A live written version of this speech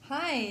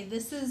Hi,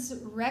 this is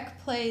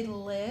Rec Play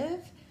Live.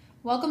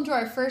 Welcome to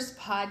our first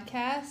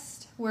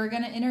podcast. We're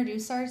going to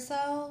introduce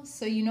ourselves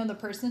so you know the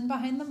person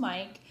behind the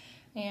mic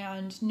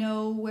and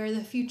know where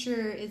the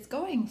future is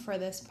going for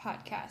this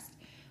podcast.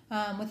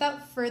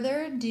 Without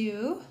further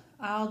ado,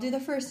 I'll do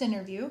the first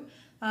interview.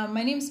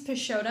 My name's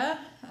Pashota.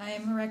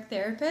 I'm a rec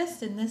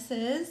therapist, and this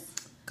is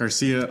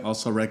Garcia,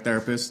 also rec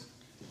therapist.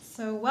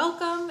 So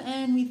welcome,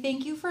 and we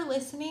thank you for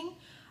listening.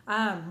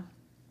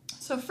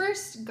 So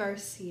first,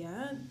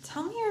 Garcia,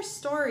 tell me your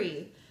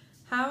story.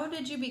 How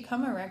did you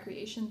become a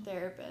recreation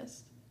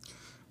therapist?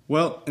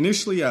 Well,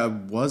 initially I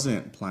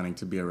wasn't planning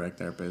to be a rec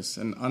therapist.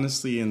 And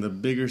honestly, in the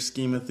bigger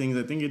scheme of things,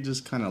 I think it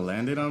just kind of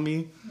landed on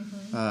me.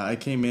 I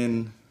came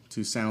in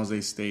to San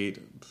Jose State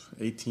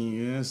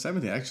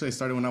 17. Actually, I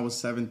started when I was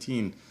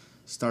 17.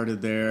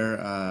 Started there.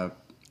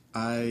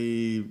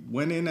 I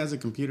went in as a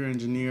computer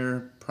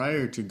engineer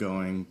prior to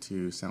going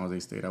to San Jose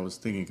State. I was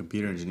thinking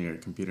computer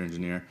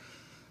engineer.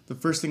 The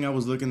first thing I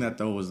was looking at,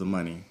 though, was the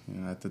money.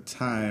 At the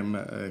time,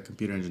 a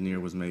computer engineer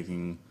was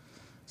making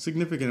a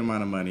significant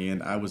amount of money,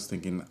 and I was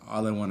thinking,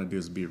 all I want to do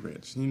is be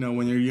rich. You know,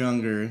 when you're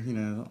younger,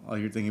 all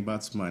you're thinking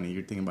about is money.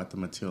 You're thinking about the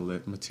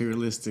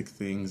materialistic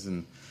things,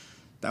 and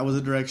that was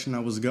the direction I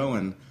was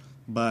going.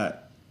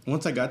 But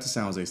once I got to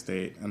San Jose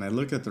State, and I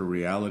looked at the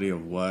reality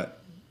of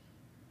what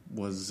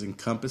was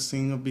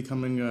encompassing of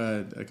becoming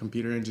a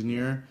computer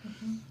engineer,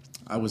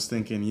 I was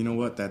thinking, you know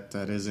what,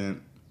 that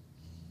isn't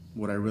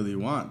what I really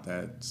want.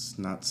 That's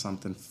not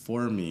something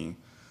for me.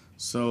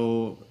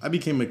 So I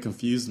became a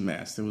confused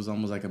mess. It was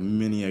almost like a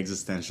mini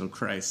existential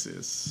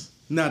crisis.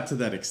 Not to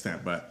that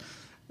extent, but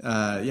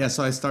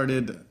so I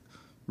started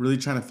really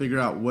trying to figure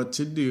out what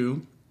to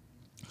do.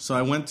 So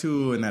I went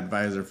to an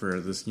advisor for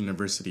this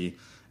university,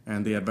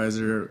 and the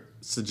advisor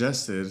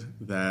suggested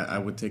that I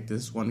would take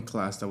this one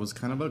class that was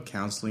kind of a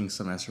counseling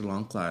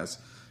semester-long class.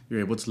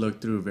 You're able to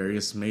look through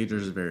various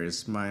majors,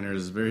 various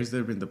minors, various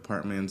different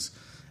departments,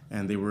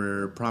 and they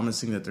were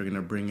promising that they're going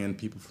to bring in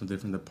people from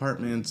different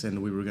departments,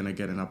 and we were going to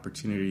get an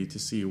opportunity to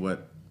see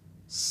what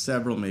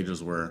several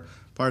majors were.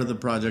 Part of the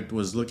project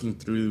was looking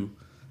through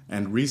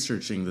and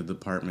researching the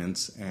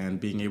departments and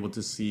being able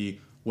to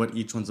see what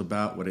each one's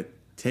about, what it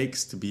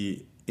takes to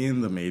be in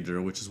the major,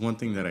 which is one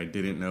thing that I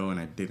didn't know and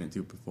I didn't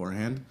do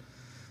beforehand.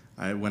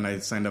 When I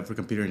signed up for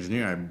computer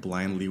engineer, I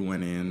blindly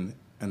went in,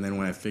 and then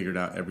when I figured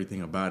out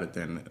everything about it,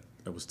 then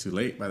it was too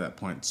late by that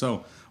point.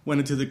 So went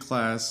into the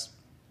class.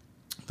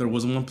 There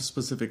was one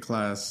specific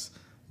class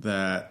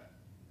that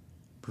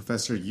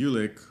Professor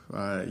Ulick,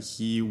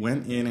 he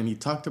went in and he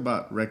talked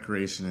about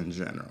recreation in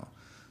general.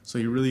 So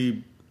he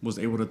really was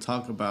able to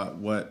talk about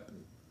what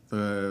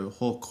the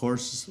whole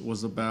course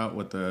was about,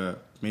 what the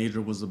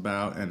major was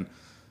about, and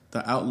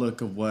the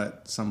outlook of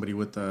what somebody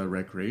with a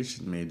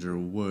recreation major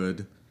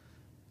would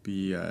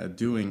be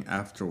doing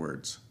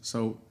afterwards.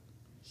 So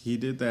he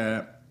did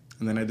that.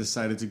 And then I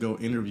decided to go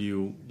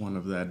interview one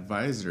of the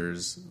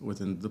advisors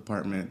within the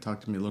department, talk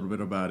to me a little bit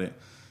about it.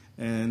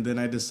 And then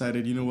I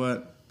decided, you know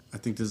what, I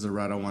think this is the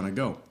route I want to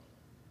go.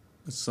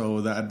 So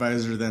the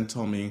advisor then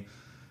told me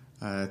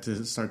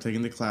to start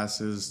taking the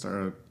classes,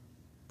 start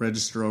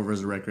register over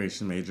as a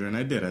recreation major, and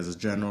I did as a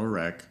general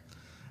rec.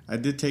 I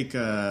did take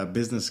a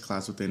business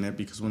class within it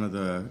because one of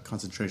the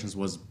concentrations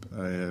was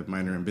a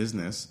minor in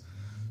business.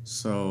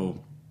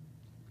 So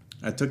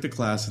I took the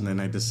class, and then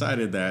I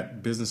decided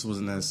that business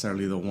wasn't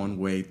necessarily the one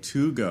way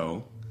to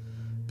go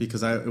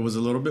because it was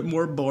a little bit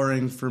more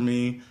boring for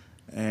me.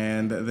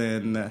 And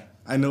then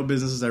I know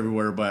business is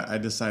everywhere, but I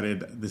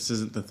decided this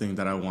isn't the thing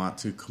that I want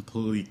to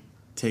completely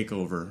take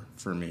over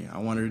for me. I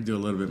wanted to do a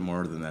little bit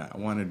more than that. I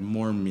wanted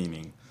more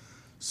meaning.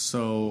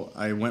 So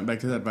I went back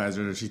to the advisor,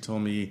 and she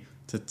told me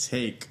to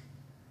take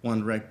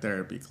one rec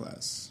therapy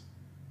class.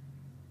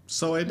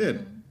 So I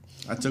did.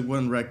 I took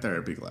one rec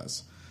therapy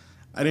class.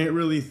 I didn't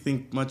really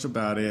think much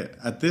about it.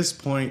 At this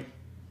point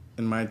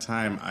in my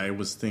time, I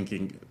was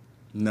thinking,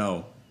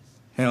 no,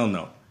 hell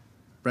no.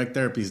 Rec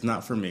therapy is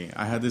not for me.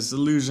 I had this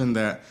illusion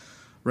that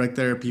rec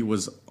therapy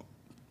was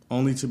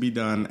only to be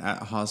done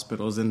at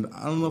hospitals, and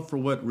I don't know for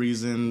what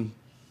reason,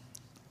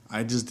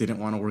 I just didn't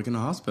want to work in a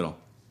hospital,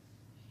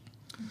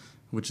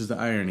 which is the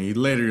irony.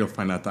 Later you'll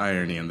find out the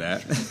irony in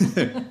that.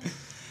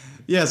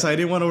 So I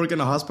didn't want to work in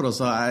a hospital,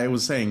 so I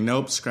was saying,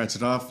 nope, scratch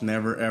it off,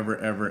 never, ever,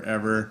 ever,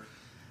 ever.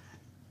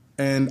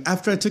 And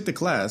after I took the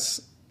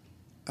class,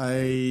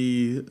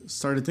 I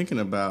started thinking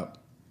about,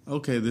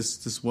 okay,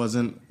 this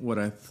wasn't what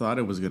I thought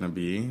it was going to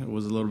be. It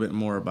was a little bit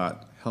more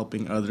about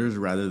helping others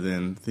rather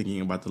than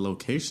thinking about the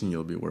location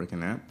you'll be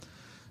working at.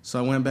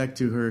 So I went back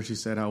to her. She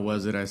said, how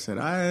was it? I said,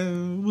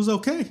 it was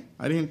okay.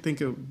 I didn't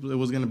think it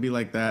was going to be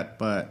like that,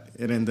 but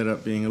it ended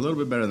up being a little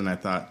bit better than I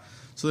thought.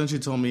 So then she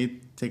told me,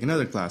 take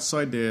another class. So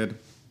I did.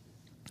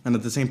 And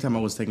at the same time,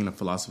 I was taking a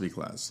philosophy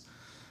class.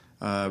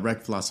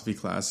 Rec philosophy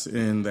class.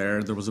 In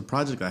there was a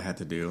project I had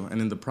to do,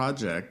 and in the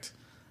project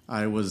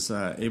I was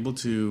able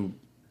to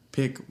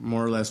pick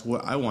more or less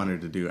what I wanted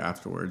to do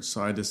afterwards.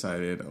 So I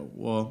decided,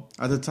 well,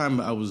 at the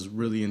time I was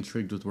really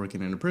intrigued with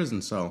working in a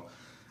prison, so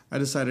I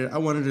decided I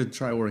wanted to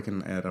try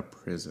working at a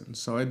prison.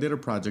 So I did a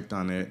project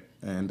on it,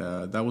 and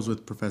that was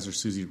with Professor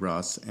Susie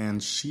Ross.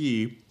 And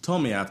she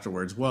told me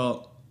afterwards,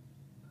 well,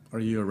 are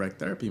you a rec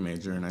therapy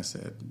major? And I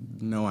said,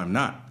 no, I'm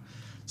not.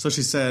 So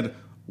she said,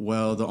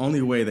 well, the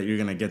only way that you're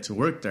going to get to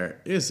work there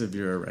is if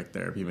you're a rec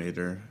therapy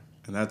major.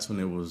 And that's when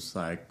it was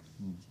like,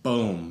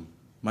 boom,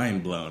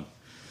 mind blown.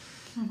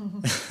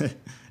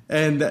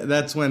 And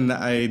that's when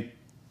I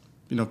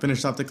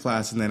finished off the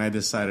class, and then I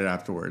decided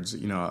afterwards,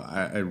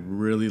 I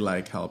really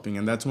like helping.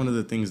 And that's one of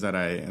the things that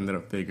I ended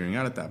up figuring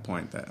out at that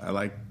point, that I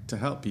like to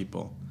help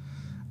people.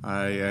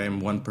 I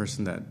am one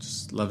person that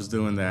just loves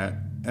doing that.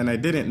 And I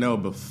didn't know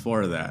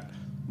before that,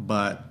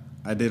 but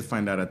I did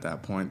find out at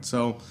that point.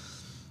 So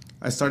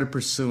I started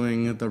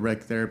pursuing the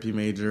rec therapy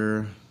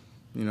major,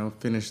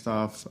 finished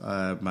off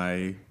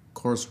my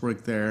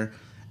coursework there,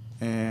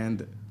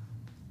 and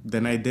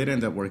then I did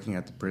end up working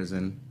at the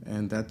prison,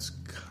 and that's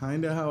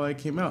kind of how I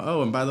came out.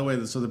 Oh, and by the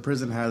way, so the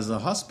prison has a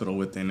hospital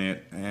within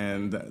it,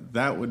 and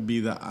that would be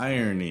the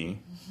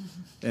irony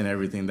and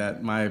everything.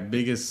 That my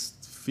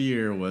biggest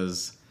fear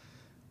was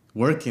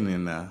working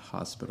in a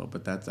hospital,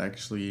 but that's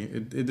actually,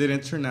 it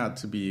didn't turn out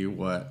to be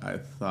what I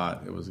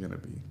thought it was going to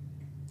be.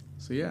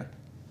 So, yeah.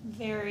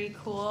 Very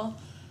cool.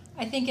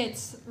 I think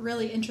it's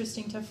really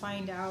interesting to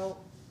find out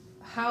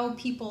how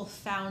people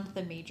found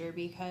the major,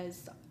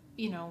 because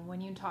when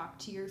you talk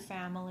to your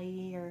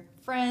family or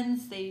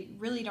friends, they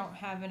really don't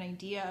have an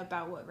idea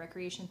about what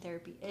recreation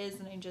therapy is,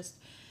 and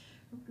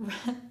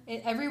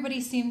everybody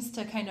seems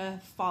to kind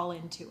of fall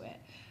into it.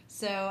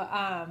 So,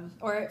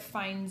 or it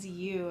finds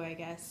you, I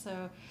guess.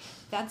 So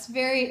that's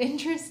very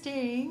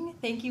interesting.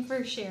 Thank you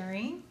for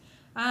sharing.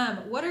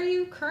 What are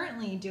you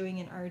currently doing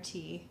in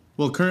RT?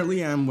 Well,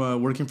 currently I'm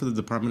working for the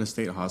Department of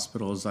State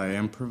Hospitals. I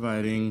am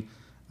providing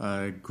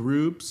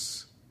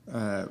groups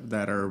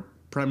that are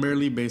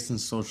primarily based in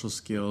social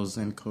skills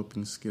and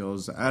coping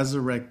skills as a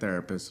rec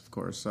therapist, of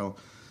course. So,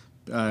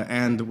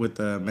 and with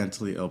the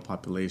mentally ill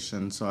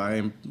population.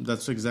 So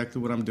that's exactly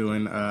what I'm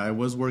doing. I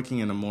was working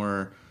in a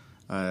more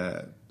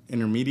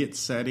intermediate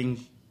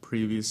setting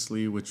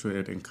previously, which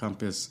would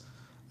encompass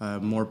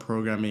more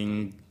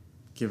programming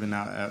given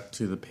out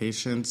to the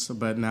patients,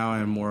 but now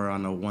I'm more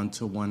on a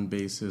one-to-one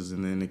basis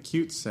in an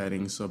acute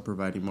setting, so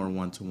providing more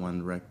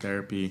one-to-one rec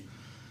therapy,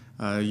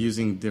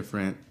 using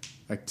different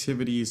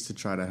activities to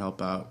try to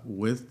help out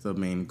with the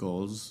main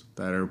goals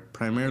that are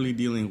primarily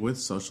dealing with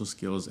social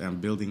skills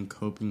and building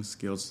coping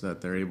skills so that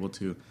they're able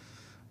to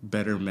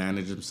better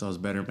manage themselves,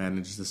 better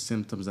manage the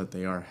symptoms that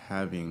they are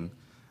having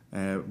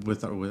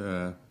with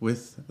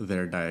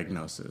their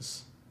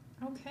diagnosis.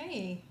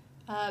 Okay.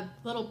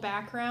 Little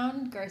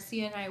background,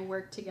 Garcia and I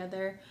work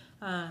together.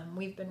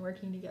 We've been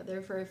working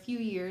together for a few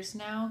years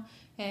now,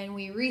 and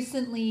we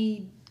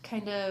recently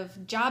kind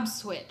of job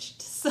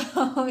switched.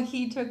 So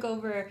he took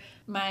over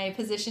my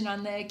position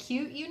on the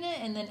acute unit,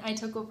 and then I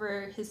took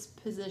over his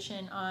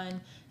position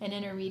on an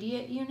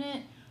intermediate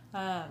unit.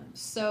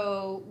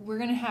 So we're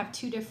going to have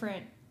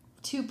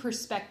two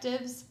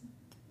perspectives,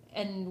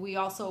 and we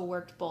also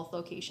worked both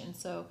locations.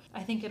 So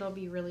I think it'll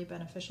be really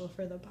beneficial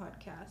for the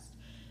podcast.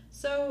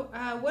 So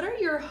what are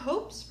your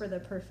hopes for the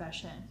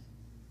profession?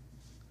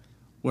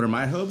 What are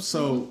my hopes?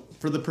 So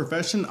for the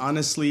profession,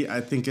 honestly,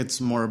 I think it's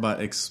more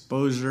about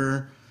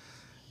exposure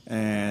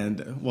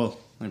and, well,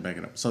 let me back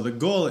it up. So the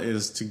goal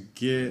is to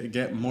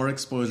get more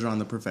exposure on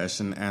the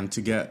profession and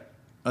to get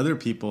other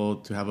people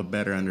to have a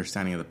better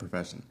understanding of the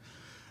profession.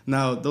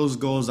 Now, those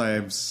goals I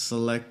have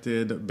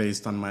selected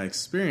based on my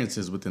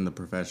experiences within the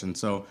profession.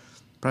 So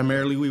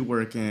primarily we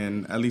work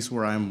in, at least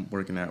where I'm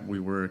working at, we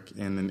work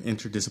in an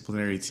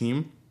interdisciplinary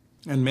team.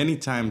 And many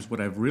times what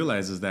I've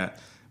realized is that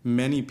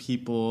many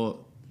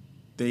people,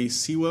 they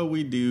see what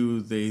we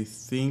do, they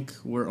think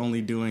we're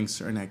only doing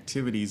certain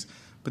activities,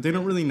 but they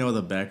don't really know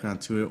the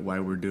background to it, why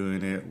we're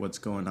doing it, what's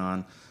going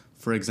on.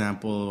 For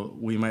example,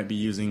 we might be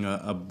using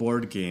a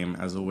board game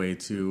as a way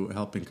to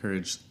help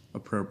encourage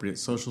appropriate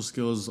social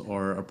skills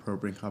or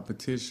appropriate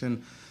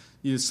competition,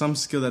 use some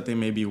skill that they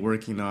may be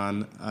working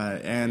on.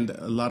 And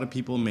a lot of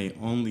people may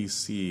only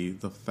see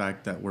the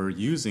fact that we're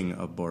using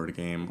a board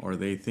game, or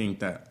they think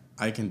that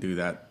I can do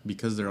that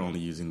because they're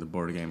only using the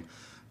board game.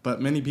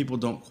 But many people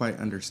don't quite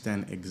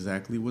understand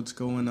exactly what's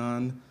going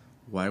on,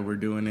 why we're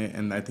doing it,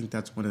 and I think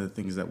that's one of the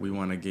things that we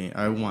want to gain.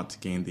 I want to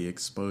gain the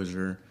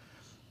exposure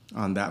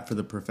on that for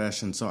the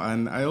profession. So,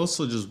 and I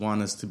also just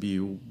want us to be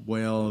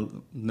well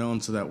known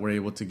so that we're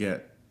able to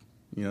get,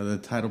 the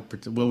title.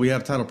 Well, we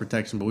have title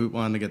protection, but we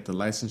want to get the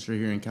licensure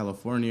here in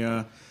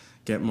California,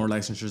 get more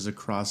licensures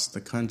across the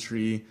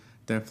country.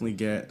 Definitely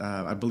get,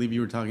 I believe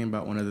you were talking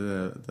about one of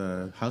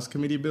the House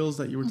Committee bills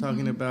that you were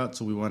talking about.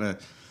 So we want to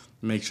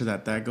make sure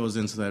that goes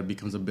in so that it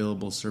becomes a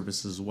billable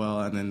service as well.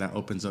 And then that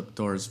opens up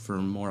doors for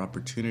more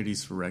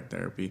opportunities for rec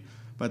therapy.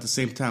 But at the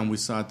same time, we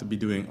still have to be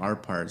doing our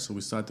part. So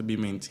we still have to be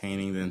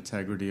maintaining the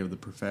integrity of the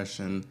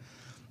profession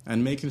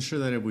and making sure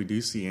that if we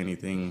do see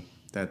anything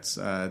that's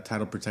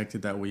title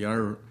protected, that we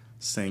are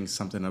saying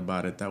something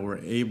about it, that we're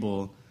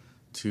able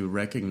to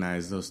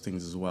recognize those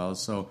things as well.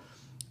 So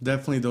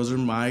definitely those are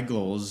my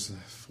goals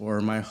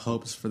for my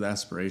hopes for the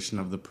aspiration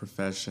of the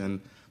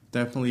profession.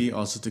 Definitely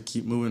also to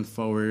keep moving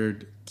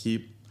forward,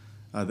 keep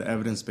the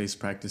evidence-based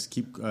practice,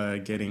 keep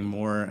getting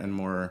more and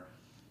more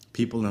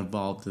people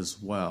involved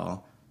as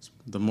well.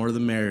 The more the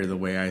merrier, the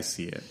way I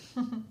see it.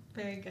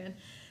 Very good.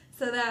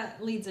 So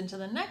that leads into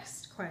the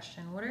next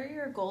question. What are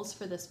your goals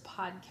for this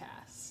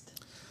podcast?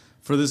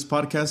 For this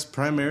podcast,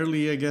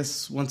 primarily, I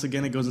guess, once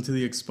again, it goes into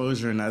the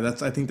exposure. And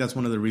I think that's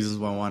one of the reasons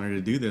why I wanted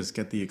to do this,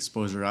 get the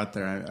exposure out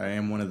there. I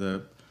am one of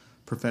the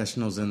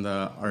professionals in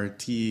the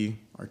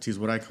RT is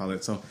what I call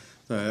it, so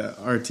the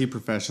RT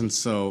profession.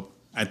 So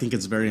I think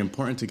it's very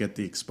important to get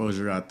the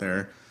exposure out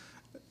there.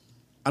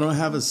 I don't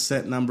have a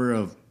set number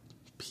of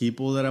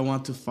people that I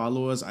want to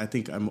follow us. I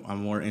think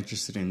I'm more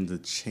interested in the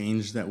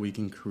change that we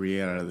can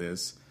create out of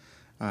this.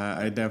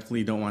 I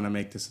definitely don't want to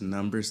make this a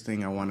numbers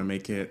thing. I want to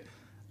make it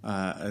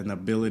an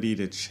ability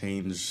to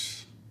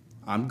change.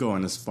 I'm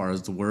going as far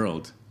as the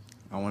world.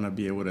 I want to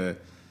be able to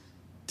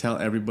tell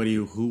everybody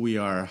who we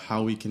are,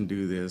 how we can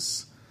do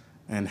this,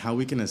 and how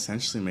we can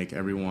essentially make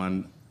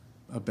everyone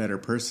a better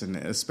person,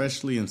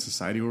 especially in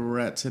society where we're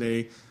at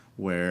today,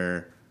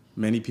 where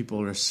many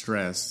people are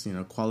stressed. You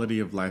know, quality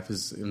of life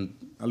is,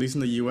 at least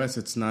in the U.S.,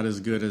 it's not as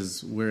good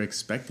as we're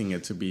expecting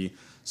it to be.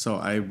 So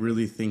I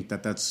really think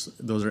that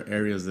those are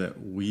areas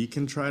that we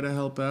can try to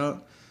help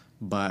out.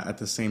 But at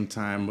the same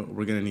time,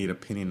 we're going to need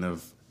opinion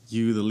of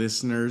you, the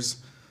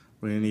listeners.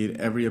 We're going to need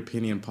every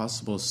opinion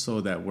possible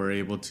so that we're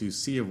able to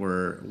see if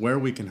where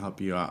we can help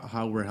you out,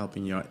 how we're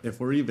helping you out, if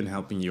we're even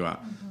helping you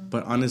out. Mm-hmm.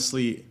 But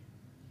honestly,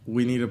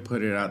 we need to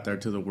put it out there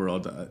to the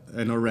world.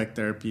 I know rec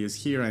therapy is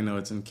here. I know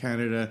it's in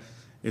Canada.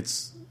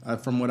 It's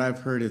from what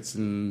I've heard, it's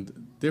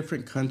in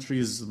different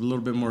countries, a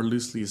little bit more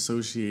loosely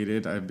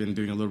associated. I've been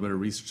doing a little bit of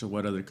research of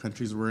what other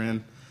countries we're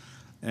in.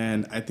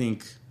 And I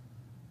think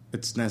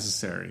it's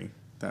necessary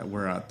that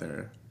we're out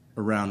there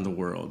around the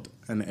world,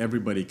 and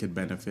everybody could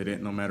benefit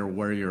it, no matter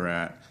where you're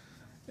at.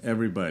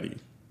 Everybody,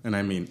 and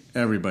I mean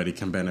everybody,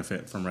 can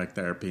benefit from rec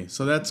therapy.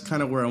 So that's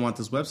kind of where I want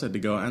this website to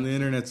go, and the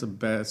internet's the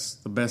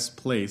best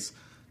place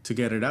to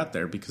get it out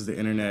there, because the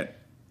internet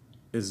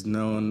is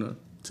known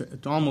to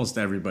almost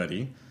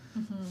everybody.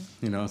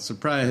 Mm-hmm. You know,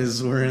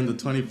 surprise, we're in the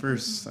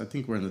 21st. I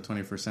think we're in the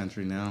 21st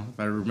century now, if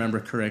I remember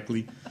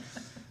correctly.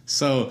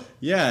 So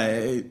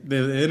yeah,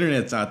 the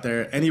internet's out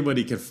there.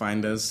 Anybody can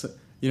find us.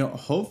 You know,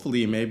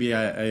 hopefully, maybe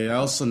I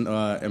also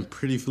am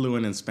pretty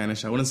fluent in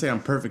Spanish. I wouldn't say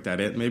I'm perfect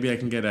at it. Maybe I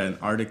can get an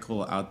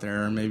article out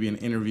there, or maybe an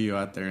interview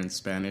out there in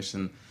Spanish,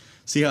 and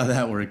see how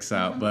that works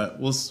out. But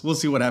we'll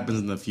see what happens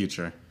in the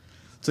future.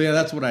 So yeah,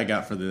 that's what I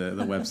got for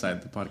the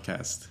website, the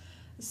podcast.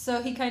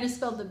 So he kind of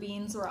spilled the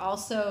beans. We're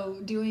also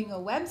doing a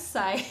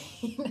website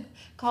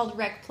called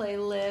Rec Play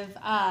Live,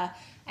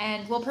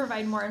 and we'll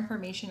provide more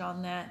information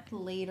on that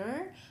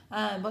later.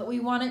 But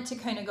we want it to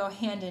kind of go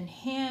hand in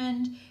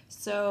hand.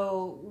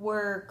 So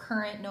we're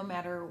current no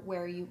matter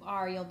where you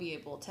are, you'll be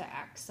able to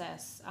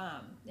access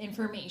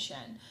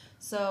information.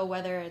 So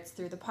whether it's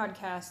through the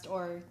podcast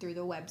or through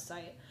the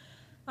website.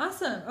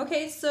 Awesome.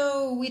 Okay,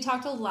 so we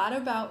talked a lot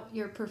about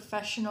your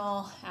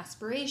professional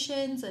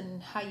aspirations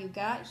and how you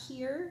got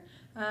here.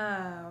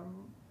 I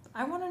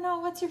want to know,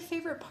 what's your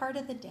favorite part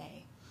of the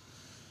day?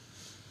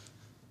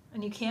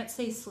 And you can't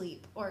say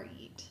sleep or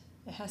eat.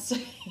 It has to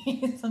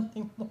be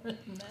something more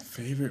than that.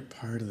 Favorite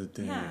part of the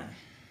day? Yeah.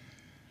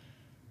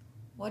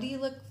 What do you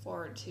look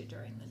forward to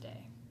during the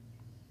day?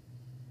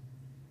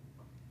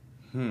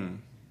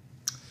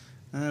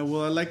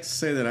 Well, I like to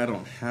say that I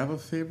don't have a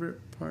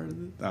favorite part of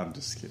the day. I'm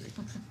just kidding.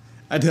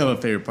 I do have a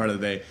favorite part of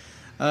the day.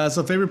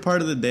 So favorite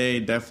part of the day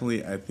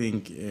definitely, I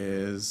think,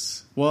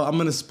 is... Well, I'm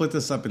going to split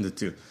this up into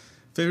two.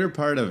 Favorite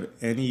part of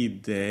any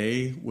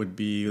day would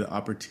be the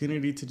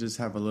opportunity to just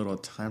have a little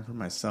time for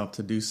myself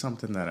to do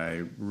something that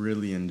I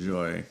really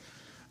enjoy.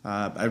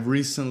 I've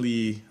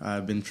recently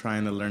been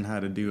trying to learn how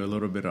to do a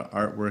little bit of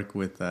artwork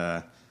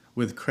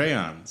with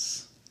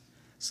crayons.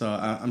 So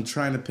I'm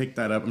trying to pick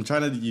that up. I'm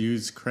trying to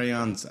use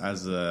crayons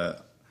as an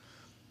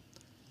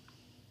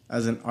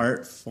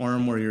art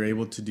form where you're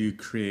able to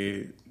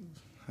create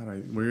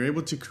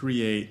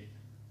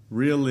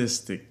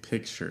realistic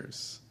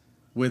pictures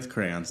with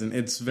crayons. And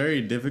it's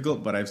very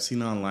difficult, but I've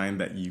seen online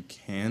that you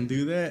can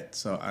do that.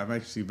 So I'm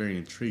actually very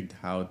intrigued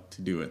how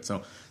to do it.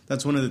 So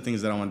that's one of the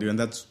things that I want to do. And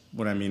that's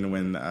what I mean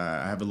when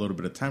I have a little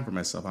bit of time for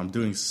myself. I'm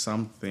doing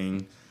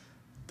something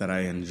that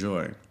I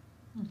enjoy.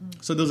 Mm-hmm.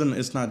 So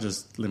it's not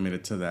just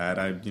limited to that.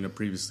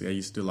 Previously I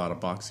used to do a lot of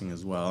boxing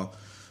as well.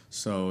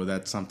 So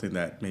that's something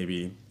that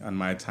maybe on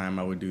my time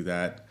I would do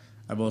that.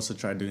 I've also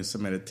tried doing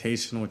some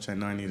meditation, which I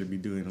know I need to be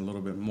doing a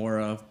little bit more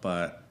of,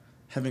 but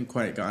haven't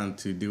quite gotten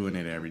to doing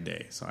it every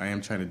day. So I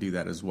am trying to do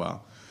that as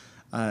well.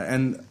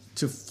 And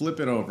to flip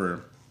it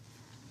over,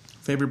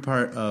 favorite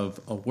part of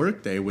a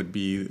work day would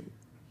be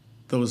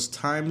those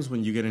times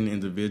when you get an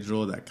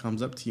individual that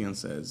comes up to you and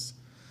says,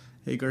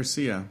 "Hey,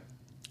 Garcia,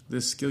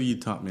 this skill you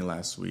taught me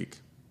last week,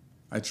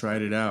 I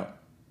tried it out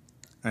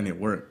and it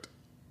worked.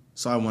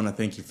 So I want to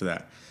thank you for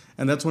that."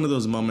 And that's one of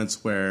those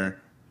moments where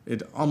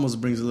it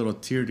almost brings a little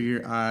tear to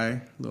your eye,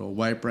 a little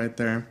wipe right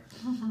there,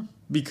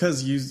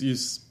 because you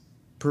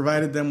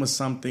provided them with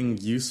something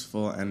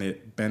useful and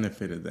it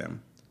benefited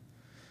them.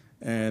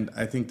 And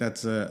I think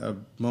that's a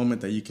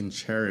moment that you can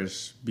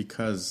cherish,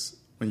 because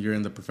when you're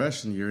in the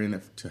profession, you're in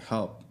it to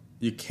help.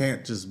 You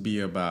can't just be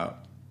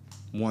about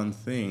one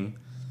thing.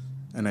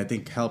 And I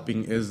think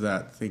helping is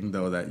that thing,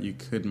 though, that you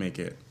could make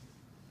it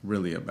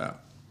really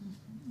about.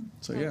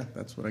 So, yeah,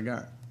 that's what I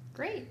got.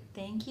 Great.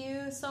 Thank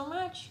you so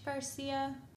much, Garcia.